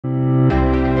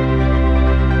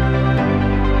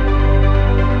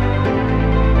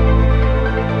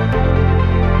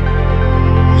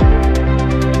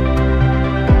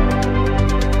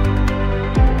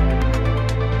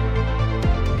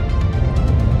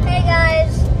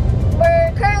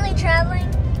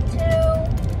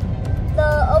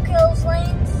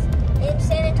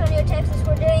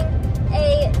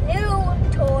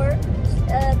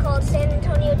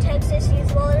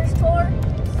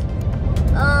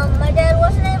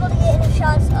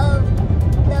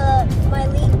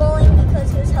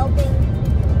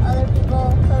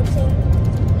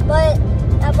but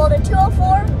I bowled a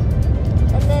 204,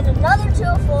 and then another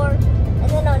 204, and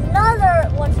then another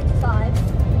 155.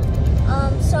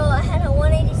 So I had a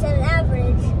 187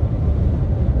 average,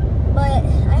 but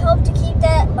I hope to keep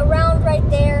that around right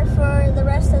there for the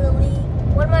rest of the league.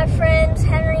 One of my friends,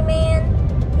 Henry Man,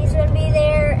 he's going to be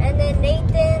there, and then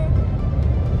Nathan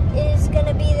is going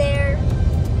to be there.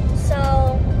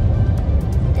 So,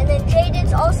 and then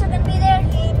Jaden's also going to be there.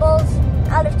 He bowls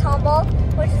out of Tomball,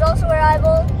 which is also where I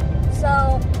bowl.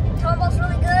 So, Tomball's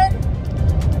really good.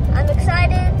 I'm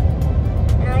excited,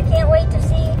 and I can't wait to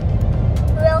see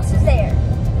who else is there.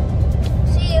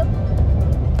 See you.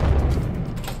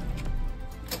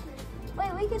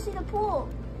 Wait, we can see the pool.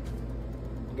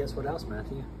 And guess what else,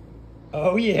 Matthew?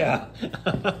 Oh yeah.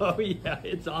 Oh yeah,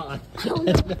 it's on.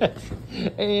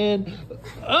 And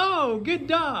oh, good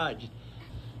dodge.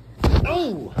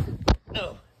 Oh,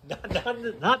 no,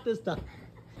 not this time.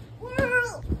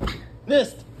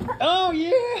 Missed. Oh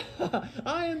yeah,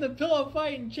 I am the pillow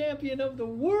fighting champion of the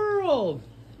world.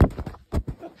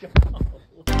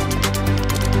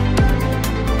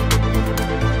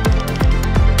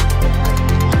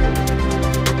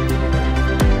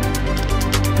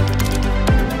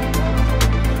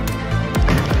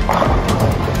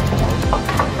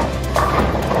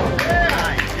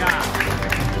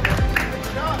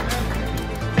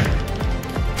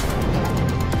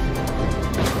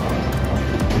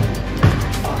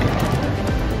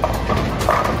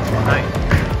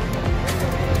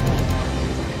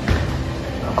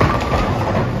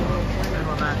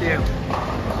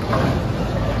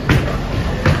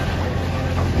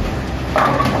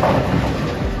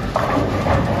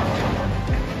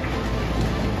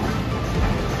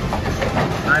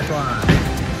 Nice one.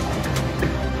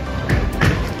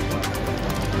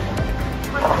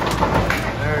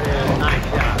 There it is. Nice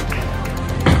shot.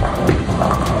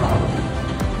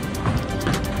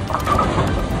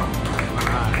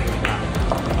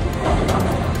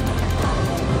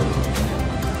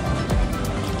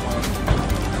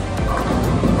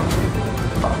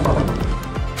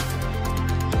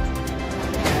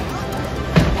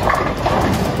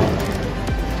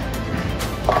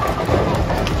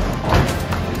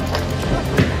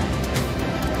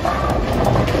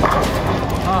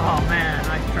 Oh man,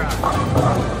 nice try.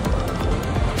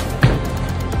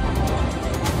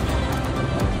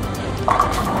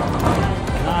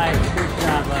 Nice, good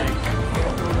shot, buddy.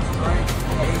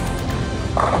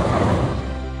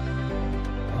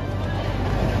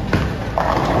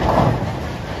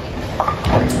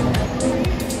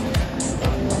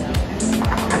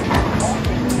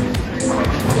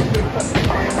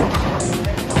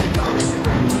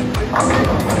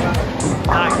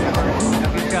 Nice.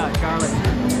 Good shot, Charlie.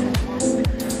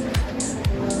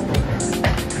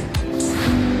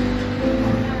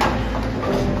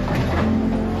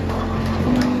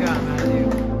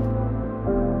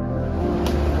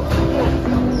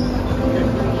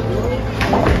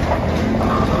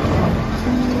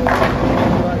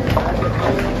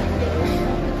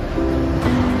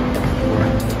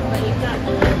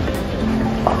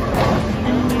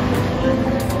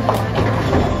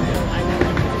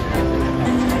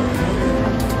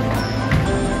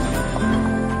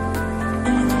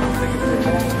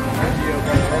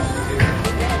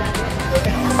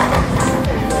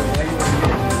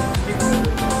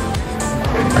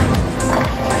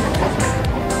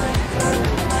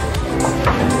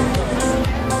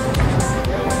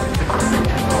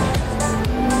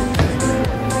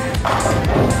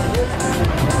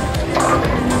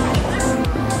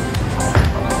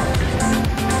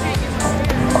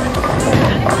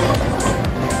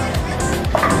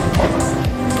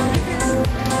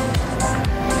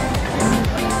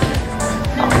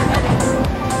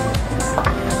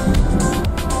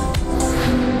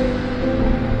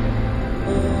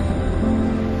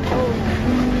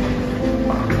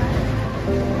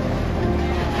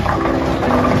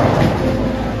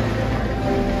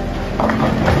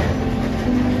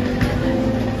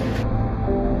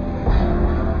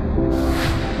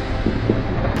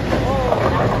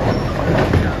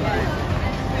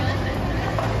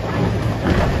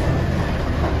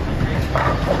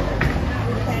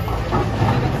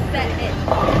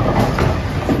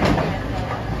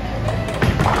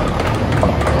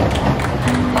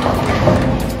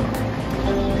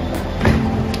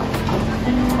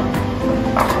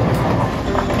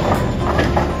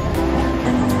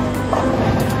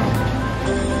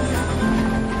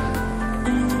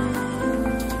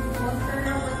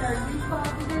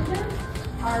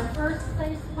 Our first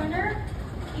place winner,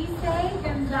 Esai.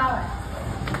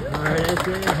 All right, let's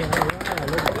go.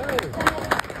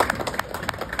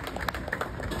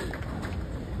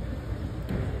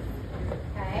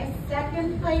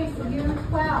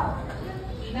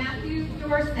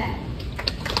 first net.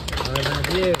 All right,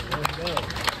 Matthew, let's go.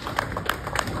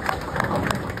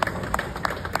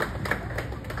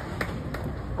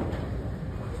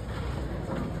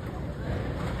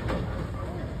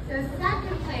 The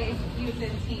second place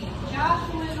U15,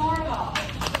 Joshua Norval.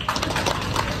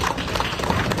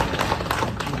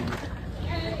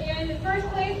 And the first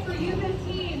place for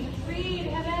U15, Reed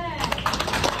Jimenez.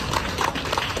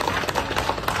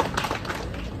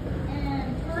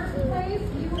 And first place,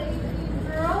 U18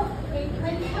 girl,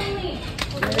 Caitlin Kelly.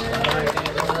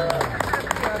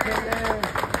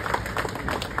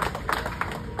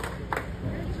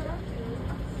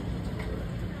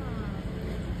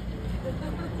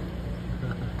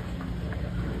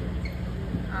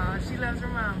 Oh, she loves her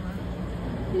mama.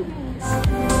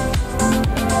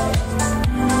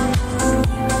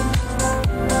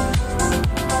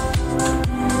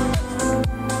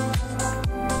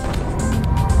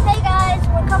 Hey guys,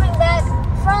 we're coming back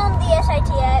from the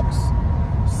SATX.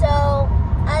 So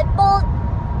I bowled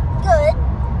good.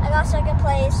 I got second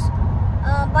place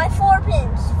by 4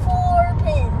 pins. 4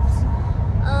 pins.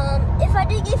 If I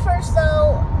did get first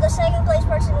though, the second place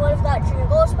person would have got junior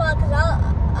gold spot because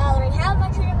I already have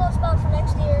my junior gold spot for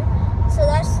next year. So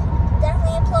that's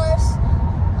definitely a plus.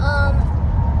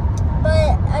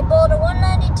 But I bowled a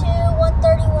 192,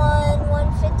 131,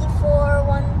 154,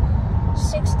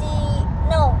 160,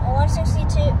 no, a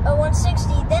 162, a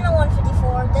 160, then a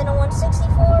 154, then a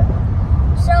 164.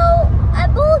 So I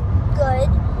bowled good.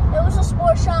 It was a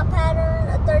sport shot pattern,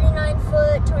 a 39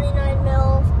 foot, 29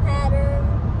 mil pattern.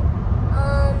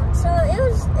 So it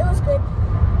was good.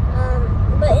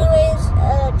 But anyways,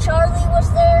 Charlie was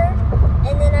there,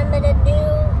 and then I met a new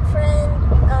friend,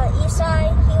 Esai.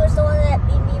 He was the one that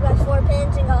beat me by 4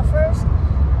 pins and got first.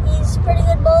 He's a pretty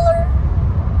good bowler,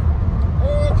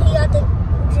 and he got the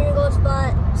junior gold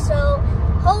spot. So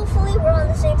hopefully we're on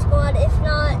the same squad. If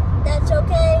not, that's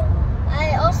okay.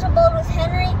 I also bowled with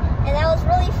Henry, and that was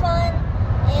really fun.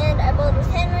 And I bowled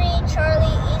with Henry,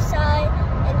 Charlie, Esai,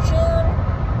 and June.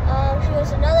 She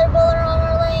was another bowler on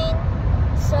our lane.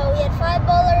 So we had 5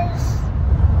 bowlers.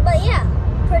 But yeah,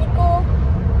 pretty cool.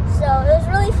 So it was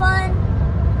really fun.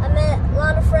 I met a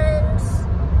lot of friends.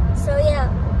 So yeah,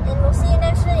 and we'll see you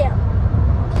next video.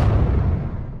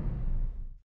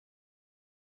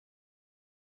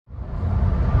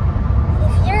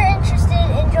 If you're interested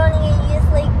in joining a youth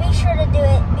league, be sure to do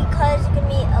it because you can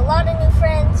meet a lot of new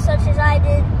friends, such as I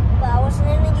did, but I wasn't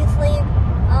in the youth league.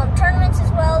 Tournaments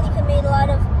as well, you can meet a lot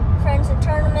of friends in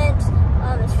tournaments.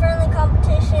 It's friendly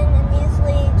competition in these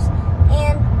leagues,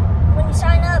 and when you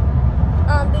sign up,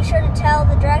 be sure to tell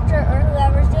the director or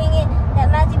whoever's doing it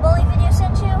that Matthew Bowling video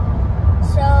sent you.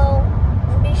 So,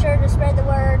 and be sure to spread the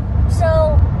word.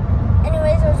 So,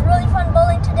 anyways, it was really fun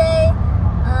bowling today.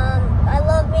 I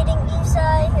love meeting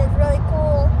Esai. He was really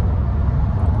cool,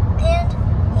 and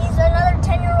he's another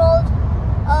 10-year-old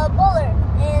bowler,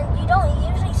 and you don't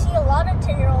usually see a lot of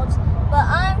 10-year-olds. But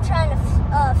I'm trying to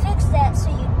fix that so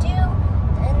you do,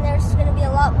 and there's going to be a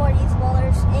lot more youth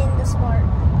bowlers in the sport.